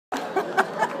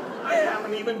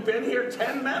haven't even been here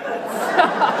 10 minutes.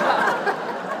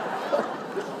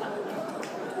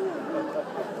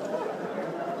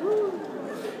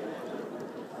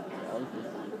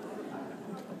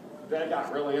 That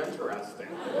got really interesting.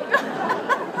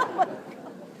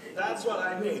 That's what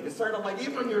I mean. It's sort of like,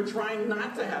 even when you're trying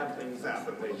not to have things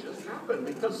happen, they just happen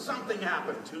because something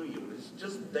happened to you. It's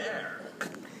just there.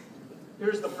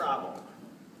 Here's the problem.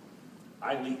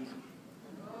 I leak.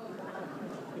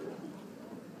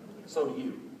 So do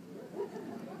you.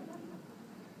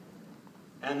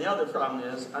 And the other problem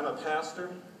is, I'm a pastor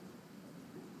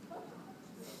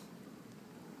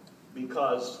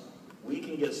because we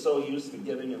can get so used to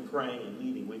giving and praying and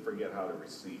leading, we forget how to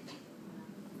receive.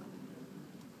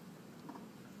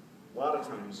 A lot of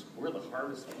times, we're the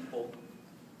hardest people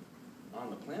on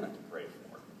the planet to pray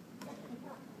for.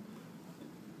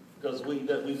 Because we've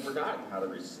forgotten how to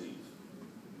receive.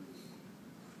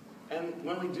 And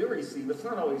when we do receive, it's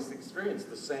not always experienced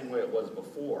the same way it was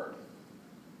before.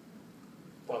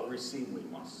 But receive we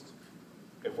must,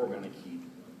 if we're going to keep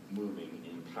moving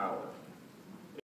in power.